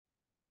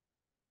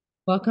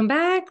Welcome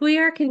back. We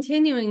are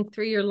continuing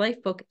through your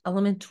Lifebook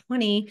Element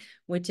 20,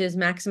 which is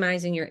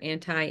maximizing your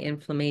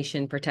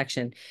anti-inflammation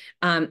protection.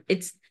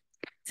 It's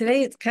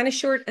today, it's kind of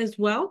short as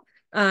well.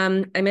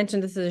 I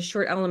mentioned this is a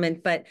short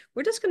element, but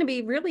we're just going to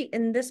be really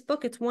in this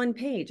book. It's one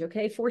page,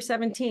 okay,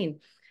 417.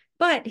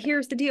 But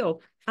here's the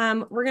deal.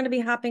 We're going to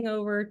be hopping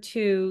over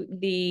to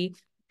the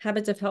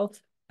Habits of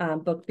Health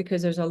book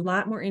because there's a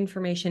lot more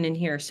information in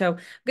here. So I'm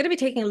going to be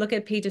taking a look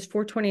at pages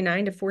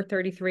 429 to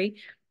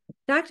 433.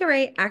 Dr.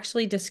 A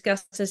actually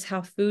discusses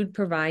how food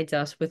provides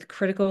us with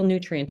critical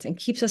nutrients and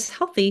keeps us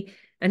healthy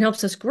and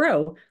helps us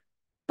grow.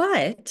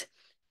 But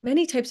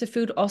many types of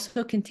food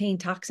also contain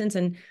toxins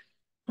and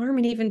harm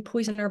and even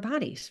poison our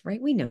bodies,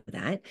 right? We know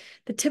that.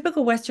 The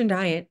typical Western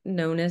diet,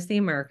 known as the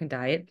American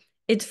diet,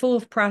 it's full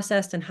of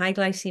processed and high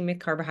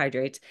glycemic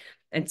carbohydrates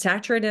and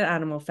saturated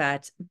animal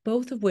fats,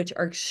 both of which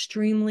are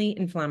extremely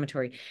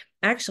inflammatory.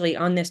 Actually,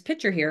 on this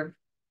picture here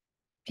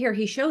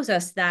he shows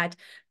us that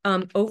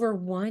over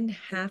one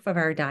half of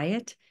our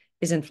diet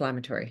is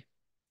inflammatory.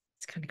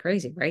 It's kind of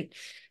crazy, right?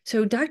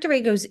 So Dr.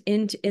 Ray goes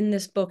in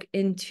this book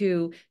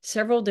into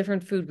several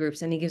different food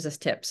groups and he gives us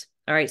tips.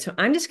 All right, so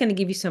I'm just going to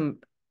give you some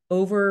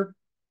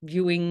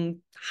overviewing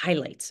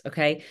highlights,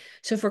 okay?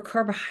 So for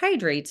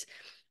carbohydrates,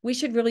 we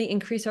should really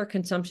increase our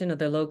consumption of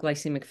the low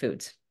glycemic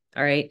foods,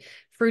 all right?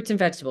 Fruits and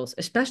vegetables,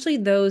 especially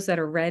those that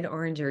are red,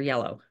 orange, or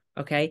yellow,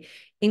 okay?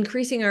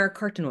 Increasing our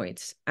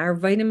carotenoids, our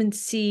vitamin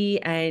C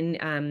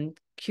and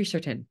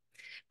quercetin.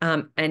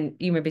 And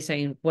you may be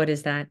saying, what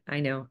is that? I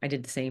know I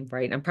did the same,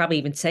 right? I'm probably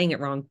even saying it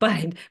wrong,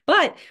 but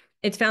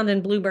it's found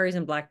in blueberries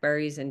and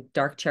blackberries and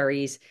dark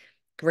cherries,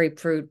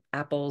 grapefruit,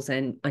 apples,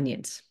 and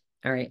onions.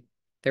 All right.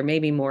 There may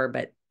be more,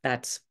 but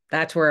that's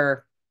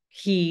where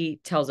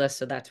he tells us.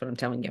 So that's what I'm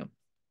telling you.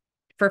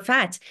 For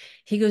fats,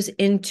 he goes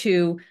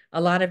into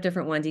a lot of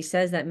different ones. He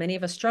says that many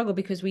of us struggle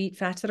because we eat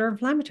fats that are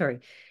inflammatory.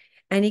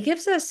 And he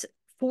gives us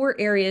 4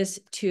 areas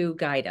to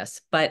guide us,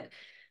 but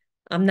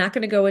I'm not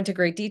going to go into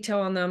great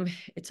detail on them.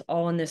 It's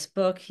all in this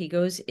book. He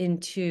goes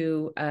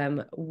into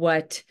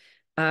what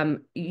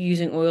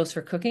using oils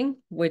for cooking,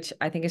 which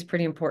I think is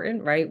pretty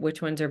important, right?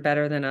 Which ones are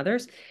better than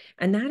others.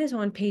 And that is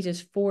on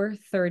pages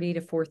 430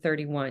 to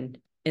 431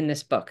 in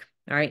this book.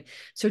 All right.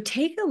 So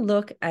take a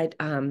look at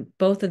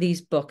both of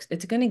these books.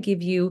 It's going to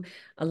give you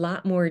a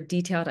lot more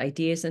detailed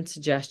ideas and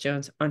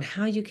suggestions on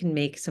how you can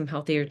make some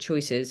healthier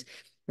choices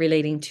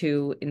relating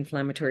to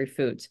inflammatory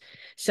foods.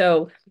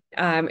 So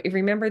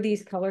remember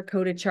these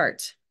color-coded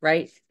charts,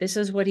 right? This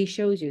is what he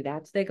shows you.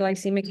 That's the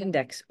glycemic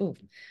index. Ooh,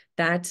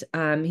 that's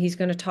he's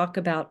going to talk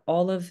about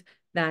all of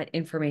that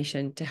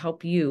information to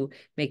help you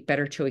make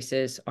better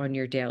choices on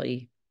your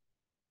daily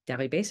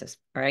basis.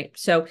 All right.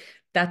 So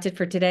that's it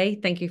for today.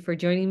 Thank you for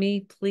joining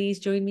me. Please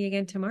join me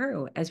again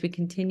tomorrow as we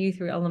continue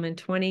through element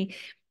 20.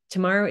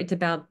 Tomorrow, it's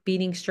about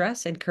beating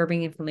stress and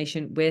curbing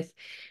inflammation with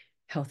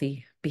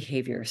healthy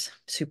behaviors.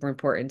 Super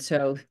important.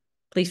 So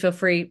please feel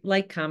free,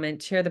 like,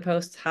 comment, share the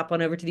post, hop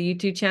on over to the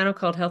YouTube channel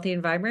called Healthy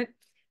and Vibrant.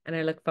 And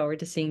I look forward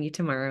to seeing you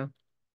tomorrow.